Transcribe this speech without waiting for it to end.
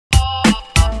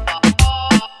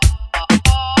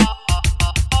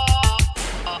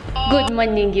Good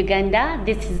morning, Uganda.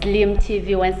 This is Lim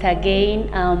Tv once again.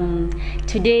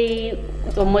 Today,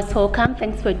 you're most welcome.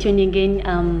 Thanks for tuning in.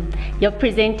 Your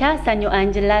presenter, Sanyu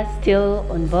Angel, still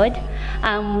on board.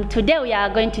 Today, we are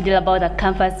going to deal about the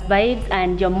campus vibes,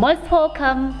 and you're most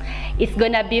welcome. It's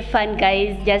gonna be fun,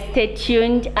 guys. Just stay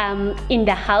tuned. In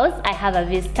the house, I have a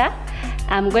visitor.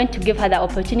 I'm going to give her the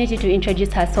opportunity to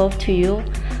introduce herself to you,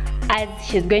 as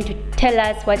she's going to tell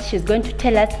us what she's going to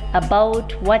tell us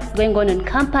about what's going on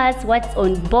campus, what's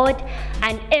on board,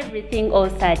 and everything all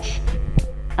such.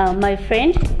 My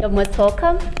friend, you're most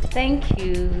welcome. Thank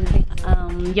you.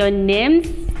 Your names?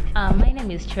 My name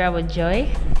is Kirabo Joy.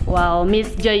 Wow,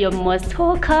 Miss Joy, you're most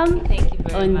welcome. Thank you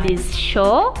very much. On this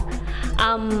show.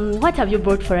 What have you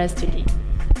brought for us today?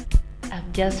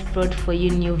 I've just brought for you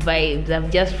new vibes.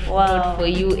 I've just brought for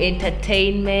you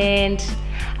entertainment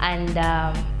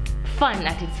and fun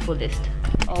at its fullest.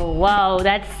 Oh wow,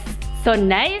 that's so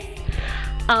nice.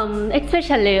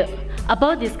 Especially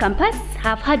about this campus,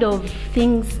 I've heard of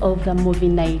things of the movie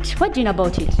night. What do you know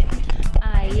about it?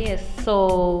 Yes,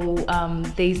 so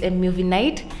there's a movie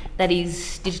night that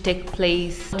is due to take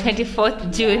place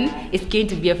 24th June. It's going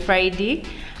to be a Friday,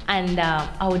 and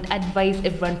I would advise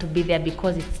everyone to be there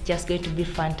because it's just going to be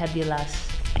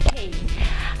fantabulous. Okay.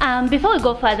 Before we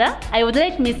go further, I would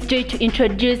like Miss Joy to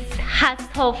introduce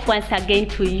herself once again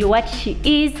to you, what she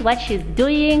is, what she's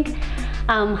doing,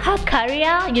 her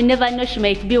career. You never know, she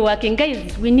might be working.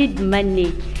 Guys, we need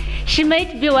money. She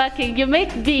might be working, you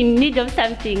might be in need of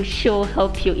something. She'll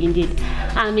help you indeed.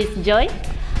 Miss Joy,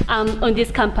 on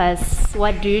this campus,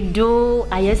 what do you do?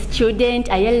 Are you a student?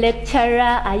 Are you a lecturer?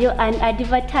 Are you an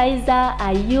advertiser?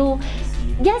 Are you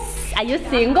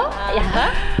single?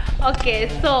 Okay,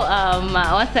 so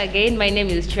once again, my name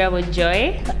is Kirabo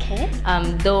Joy. Okay.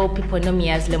 Though people know me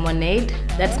as Lemonade,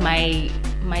 that's my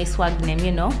swag name,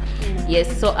 you know.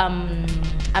 Yes, so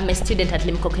I'm a student at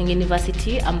limkokwing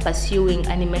University. I'm pursuing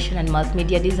animation and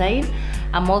multimedia design.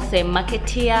 I'm also a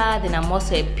marketeer, then I'm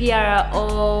also a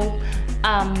PRO.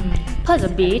 Pause a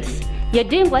bit. You're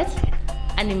doing what?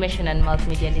 Animation and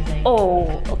multimedia design.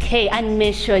 Oh, okay,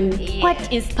 animation. Yeah.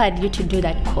 What inspired you to do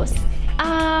that course?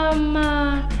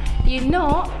 You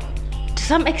know, to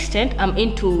some extent, I'm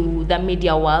into the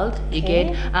media world. You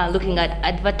get looking at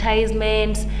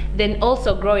advertisements. Then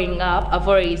also growing up, I've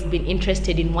always been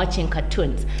interested in watching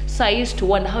cartoons. So I used to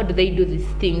wonder, how do they do these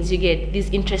things? You get these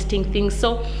interesting things.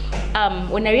 So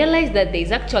when I realized that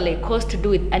there's actually a course to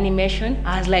do with animation,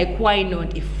 I was like, why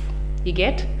not? If you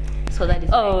get, so that is.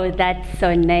 Oh, that's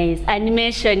so nice.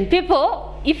 Animation, people.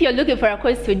 If you're looking for a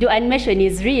course to do, animation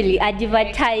is really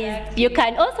advertised. Exactly. You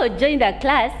can also join the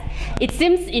class. It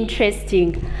seems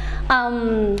interesting.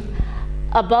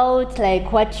 About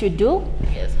like what you do.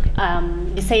 Yes.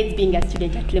 Besides being a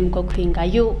student at limkokwing, are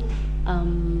you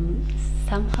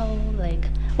somehow like,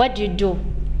 what do you do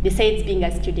besides being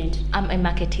a student? I'm a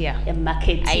marketeer. A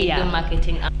marketeer. I do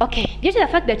marketing. Okay. Due to the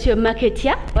fact that you're a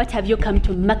marketeer, what have you come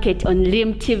to market on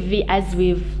Lim TV as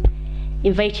we've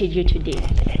invited you today?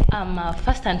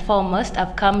 First and foremost,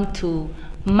 I've come to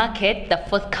market the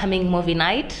forthcoming movie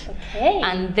night. Okay.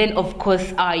 And then of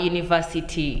course our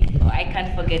university. I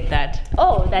can't forget that.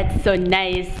 Oh, that's so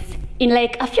nice. In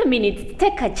like a few minutes,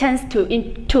 take a chance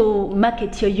to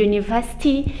market your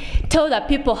university. Tell the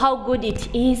people how good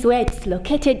it is, where it's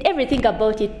located, everything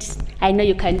about it. I know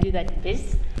you can do that,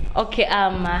 please. Okay,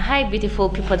 hi beautiful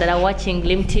people that are watching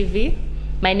Lim TV.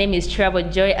 My name is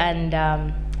Kirabo Joy, and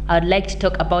I would like to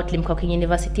talk about limkokwing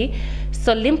University.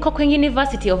 So limkokwing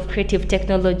University of Creative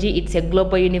Technology, it's a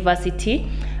global university,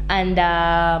 and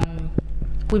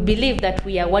we believe that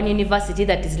we are one university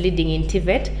that is leading in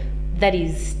TVET, that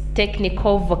is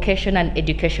technical, vocational and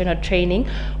educational training.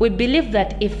 We believe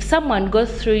that if someone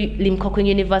goes through limkokwing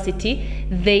University,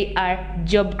 they are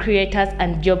job creators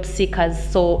and job seekers.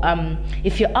 So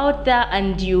if you're out there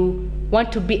and you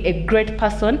want to be a great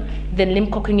person, then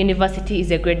limkokwing University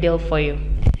is a great deal for you.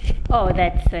 Oh,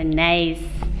 that's so nice.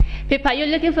 People, you're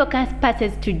looking for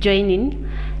campuses to join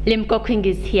in? Limkokwing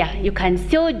is here. You can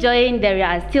still join. There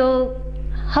are still,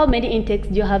 how many intakes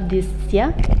do you have this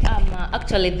year?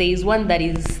 Actually, there is one that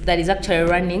is actually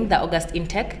running, the August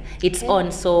intake. It's on.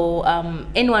 So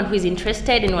anyone who is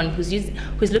interested, anyone who's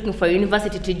looking for a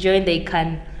university to join, they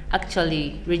can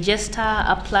actually register,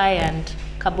 apply, and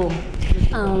kaboom.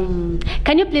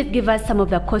 Can you please give us some of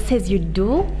the courses you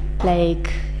do,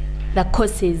 like the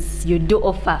courses you do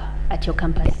offer at your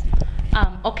campus?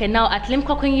 Okay, now at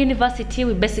limkokwing University,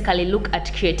 we basically look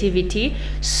at creativity.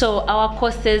 So our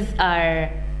courses are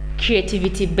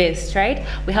creativity based, right?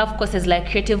 We have courses like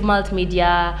creative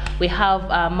multimedia, we have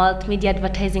multimedia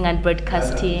advertising and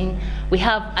broadcasting, we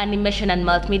have animation and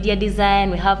multimedia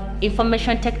design, we have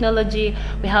information technology,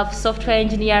 we have software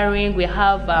engineering, we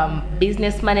have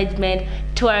business management,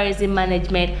 tourism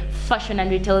management, fashion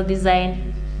and retail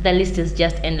design. The list is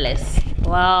just endless.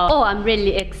 Wow. Oh, I'm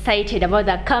really excited about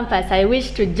the campus. I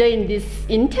wish to join this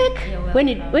intake. When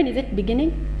is it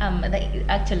beginning?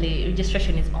 Actually,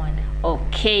 registration is on.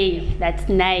 Okay, that's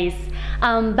nice.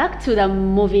 Back to the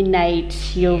movie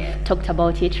night. You've talked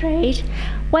about it, right?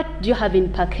 What do you have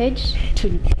in package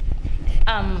to?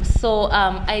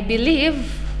 I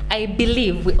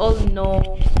believe we all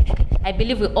know. I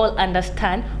believe we all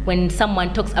understand when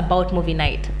someone talks about movie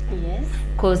night. Yes.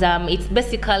 Because it's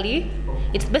basically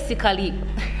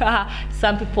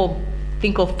some people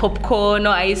think of popcorn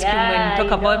or ice cream when we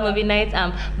talk about movie nights,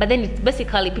 but then it's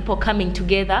basically people coming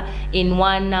together in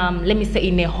one, let me say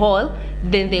in a hall,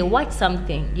 then they watch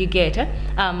something, you get it?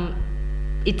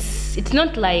 It's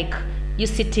not like you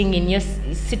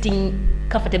sitting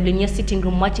comfortably in your sitting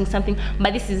room watching something,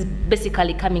 but this is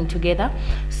basically coming together.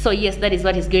 So yes, that is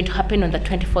what is going to happen on the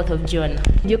 24th of June.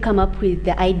 You come up with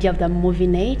the idea of the movie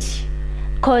night?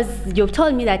 Because you've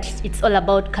told me that it's all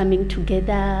about coming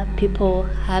together, people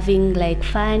having like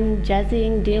fun,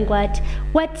 jazzing, doing what?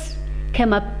 What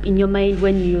came up in your mind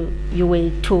when you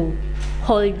were to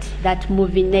hold that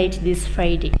movie night this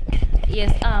Friday?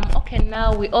 Yes, okay,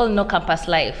 now we all know campus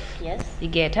life. Yes. You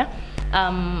get it?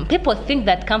 People think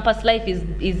that campus life is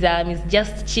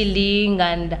just chilling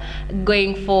and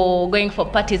going for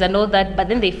parties and all that, but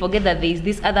then they forget that there is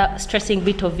this other stressing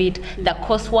bit of it, the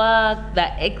coursework,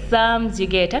 the exams, you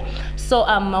get it? So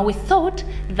we thought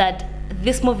that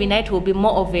this movie night will be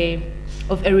more of a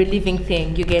relieving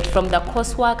thing, you get, from the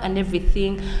coursework and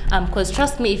everything, because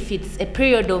trust me, if it's a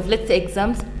period of, let's say,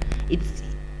 exams,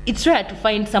 it's rare to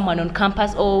find someone on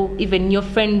campus, or even your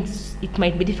friends, it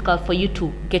might be difficult for you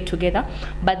to get together.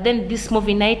 But then this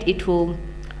movie night, it will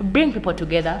bring people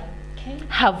together,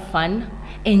 have fun,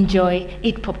 enjoy,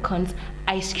 eat popcorns,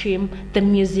 ice cream, the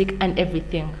music and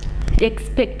everything.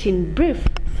 Expecting brief.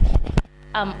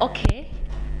 Okay.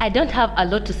 I don't have a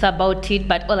lot to say about it,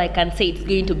 but all I can say, it's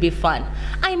going to be fun.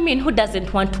 I mean, who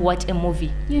doesn't want to watch a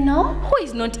movie? You know? Who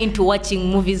is not into watching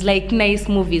movies, like nice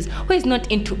movies? Who is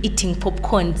not into eating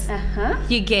popcorns?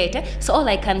 You get it? So all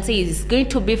I can say is it's going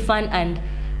to be fun, and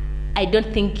I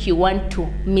don't think you want to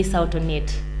miss out on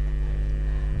it.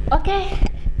 Okay.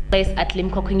 Place at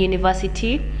Limkokwing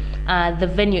University.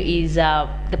 The venue is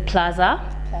the Plaza.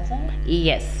 Plaza?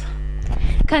 Yes.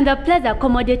 Can the Plaza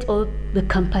accommodate all the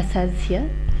campuses here?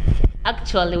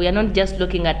 Actually, we are not just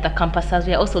looking at the campuses,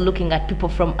 we are also looking at people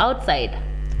from outside.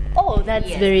 Oh, that's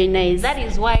very nice. That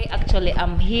is why actually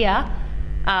I'm here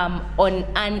on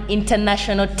an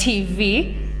international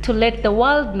TV to let the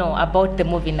world know about the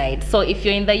movie night. So if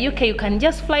you're in the UK, you can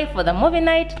just fly for the movie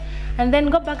night and then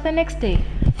go back the next day.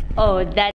 Oh, that